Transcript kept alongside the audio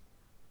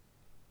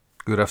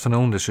Good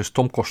afternoon, this is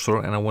Tom Koster,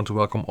 and I want to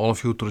welcome all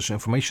of you to this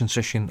information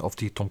session of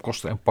the Tom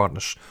Koster and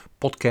Partners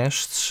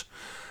podcasts.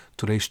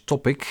 Today's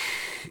topic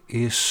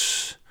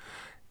is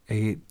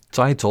a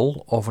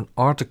title of an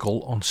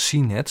article on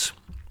CNET,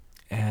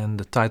 and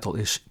the title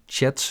is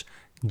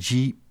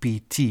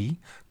ChatGPT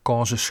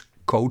causes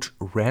code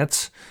red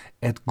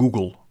at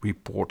Google,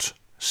 report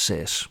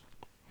says.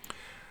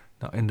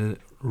 Now, in the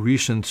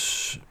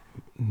recent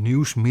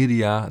news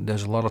media,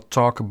 there's a lot of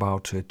talk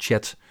about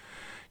ChatGPT.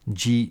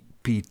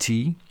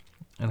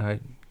 And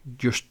I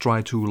just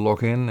tried to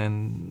log in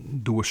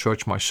and do a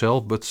search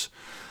myself, but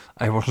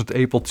I wasn't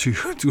able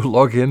to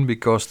log in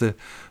because the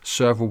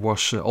server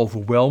was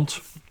overwhelmed,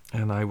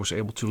 and I was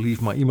able to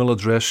leave my email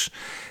address,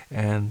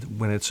 and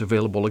when it's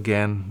available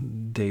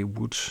again they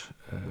would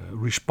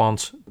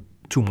respond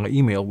to my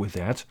email with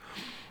that.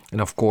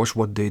 And of course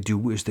what they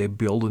do is they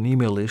build an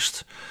email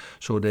list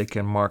so they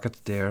can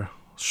market their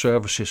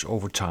services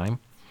over time.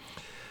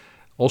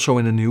 Also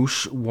in the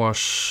news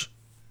was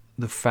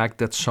the fact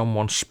that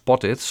someone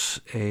spotted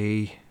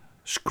a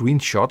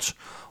screenshot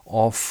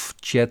of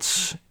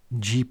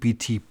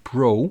ChatGPT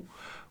Pro,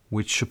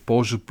 which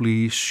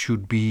supposedly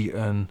should be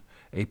a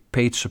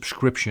paid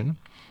subscription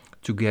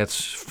to get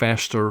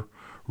faster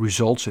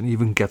results and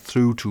even get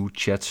through to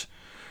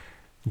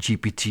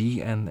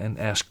ChatGPT and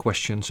ask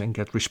questions and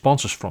get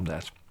responses from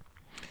that.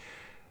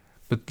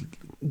 But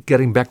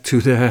getting back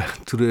to the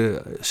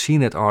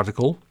CNET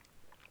article,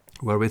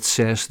 where it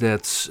says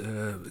that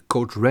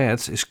code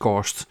red is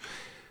caused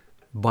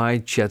by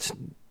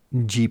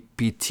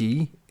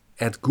ChatGPT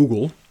at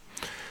Google.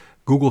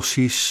 Google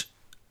sees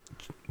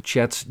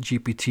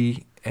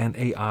ChatGPT and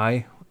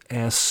AI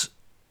as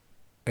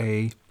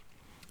a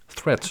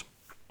threat.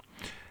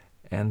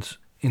 And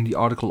in the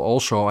article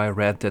also I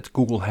read that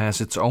Google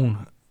has its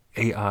own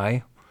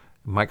AI,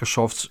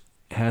 Microsoft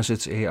has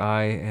its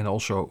AI, and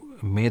also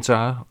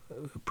Meta,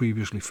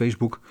 previously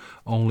Facebook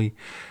only,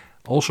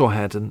 also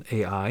had an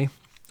AI,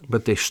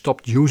 but they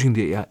stopped using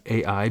the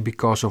AI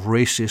because of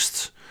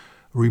racist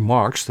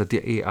remarks that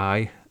the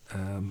AI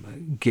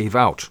gave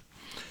out.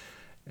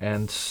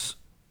 And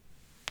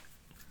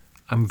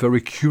I'm very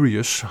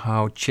curious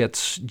how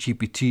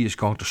ChatGPT is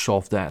going to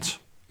solve that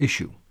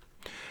issue.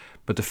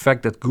 But the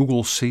fact that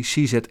Google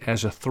sees it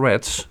as a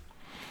threat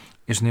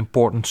is an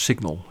important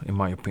signal, in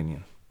my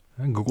opinion.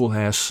 And Google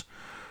has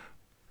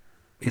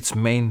its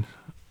main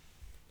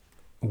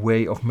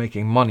way of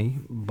making money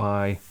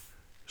by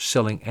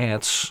selling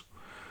ads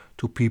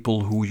to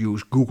people who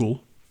use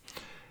Google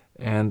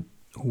and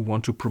who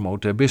want to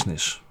promote their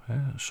business.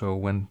 So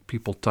when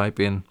people type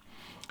in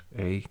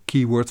a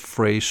keyword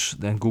phrase,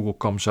 then Google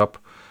comes up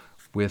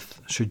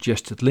with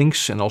suggested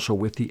links and also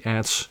with the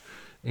ads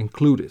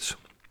included.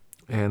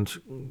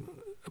 And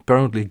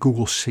apparently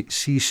Google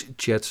sees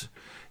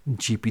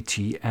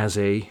ChatGPT as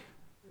a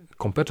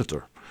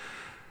competitor.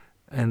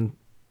 And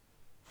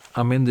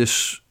I'm in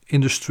this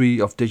industry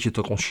of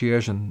digital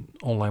concierge and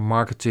online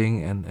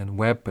marketing and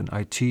web and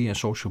IT and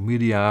social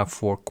media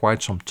for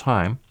quite some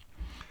time.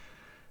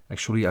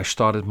 Actually, I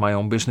started my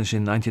own business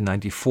in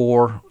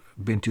 1994,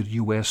 been to the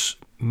US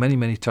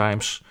many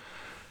times.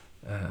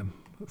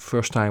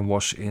 First time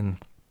was in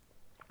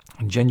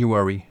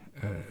January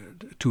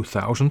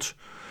 2000.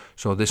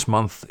 So this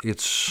month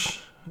it's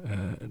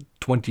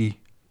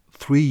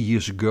 23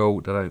 years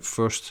ago that I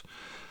first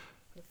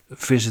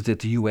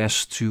visited the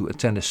US to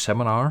attend a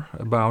seminar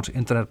about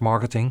internet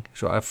marketing.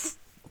 So I've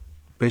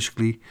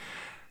basically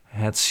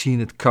had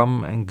seen it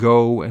come and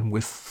go, and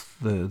with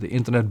the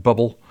internet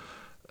bubble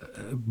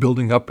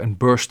building up and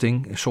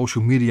bursting,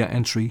 social media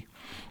entry.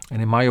 And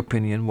in my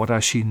opinion, what I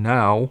see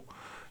now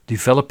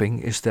developing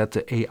is that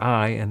the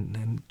AI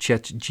and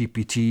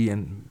ChatGPT,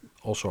 and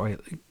also I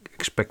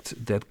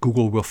expect that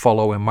Google will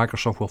follow and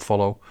Microsoft will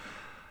follow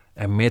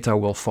and Meta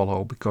will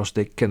follow, because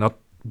they cannot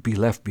be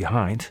left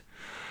behind.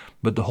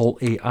 But the whole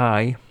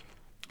AI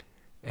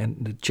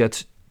and the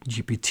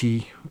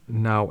ChatGPT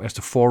now as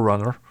the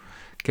forerunner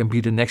can be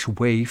the next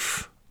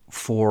wave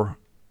for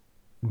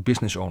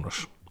business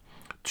owners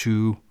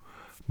to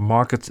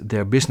market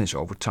their business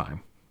over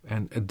time.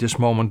 And at this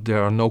moment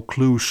there are no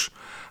clues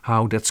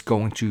how that's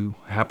going to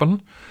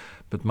happen.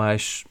 But my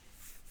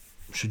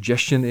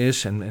suggestion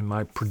is, and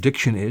my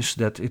prediction is,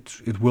 that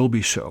it will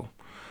be so.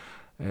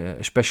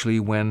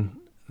 Especially when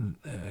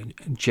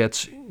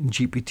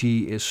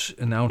ChatGPT is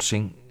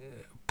announcing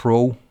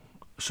pro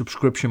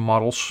subscription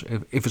models.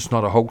 If it's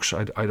not a hoax,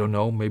 I don't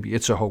know, maybe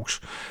it's a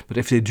hoax. But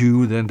if they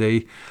do, then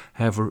they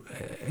have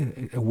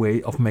a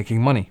way of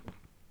making money.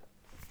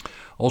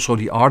 Also,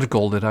 the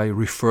article that I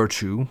refer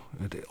to,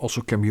 it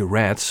also can be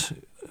read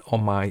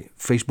on my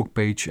Facebook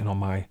page and on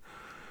my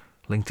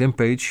LinkedIn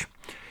page.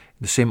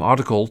 The same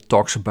article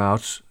talks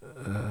about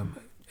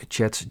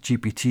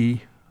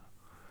ChatGPT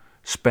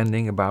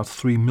spending about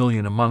 $3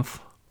 million a month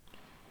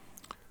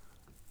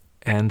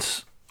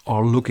and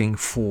are looking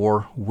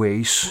for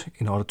ways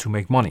in order to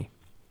make money.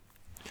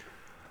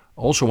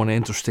 Also, an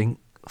interesting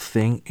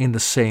thing in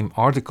the same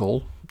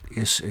article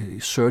is a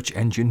search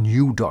engine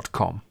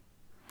new.com.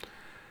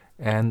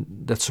 And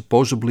that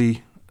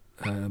supposedly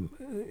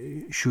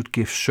should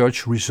give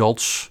search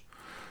results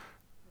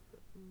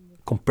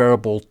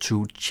comparable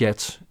to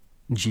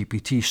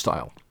ChatGPT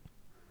style.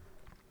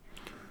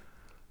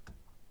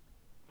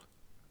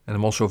 And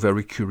I'm also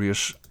very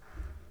curious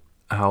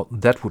how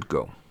that would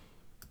go.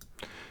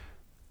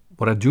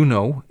 What I do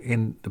know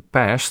in the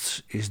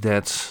past is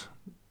that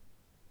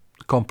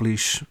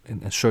companies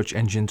and search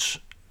engines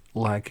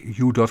like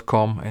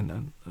you.com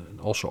and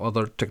also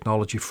other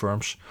technology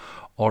firms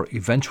are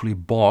eventually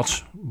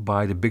bought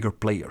by the bigger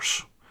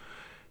players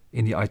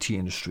in the IT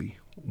industry,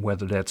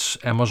 whether that's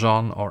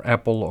Amazon or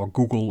Apple or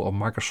Google or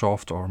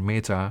Microsoft or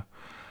Meta.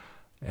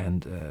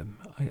 And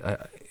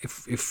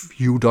if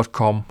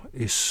you.com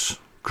is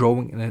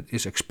growing and it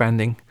is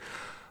expanding,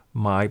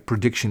 my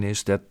prediction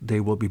is that they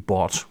will be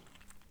bought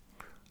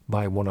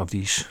by one of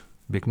these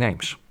big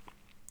names.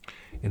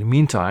 In the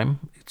meantime,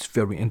 it's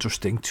very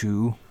interesting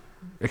to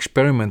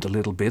experiment a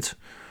little bit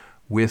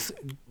with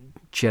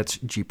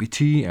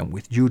ChatGPT and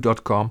with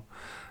you.com,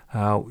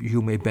 how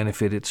you may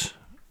benefit it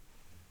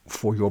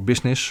for your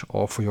business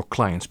or for your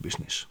client's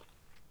business.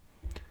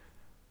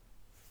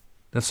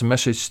 That's the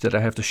message that I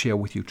have to share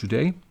with you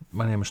today.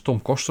 My name is Tom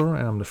Koster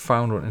and I'm the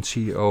founder and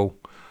CEO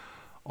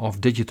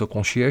of Digital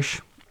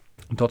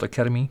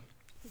Concierge.Academy.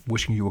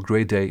 Wishing you a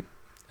great day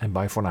and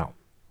bye for now.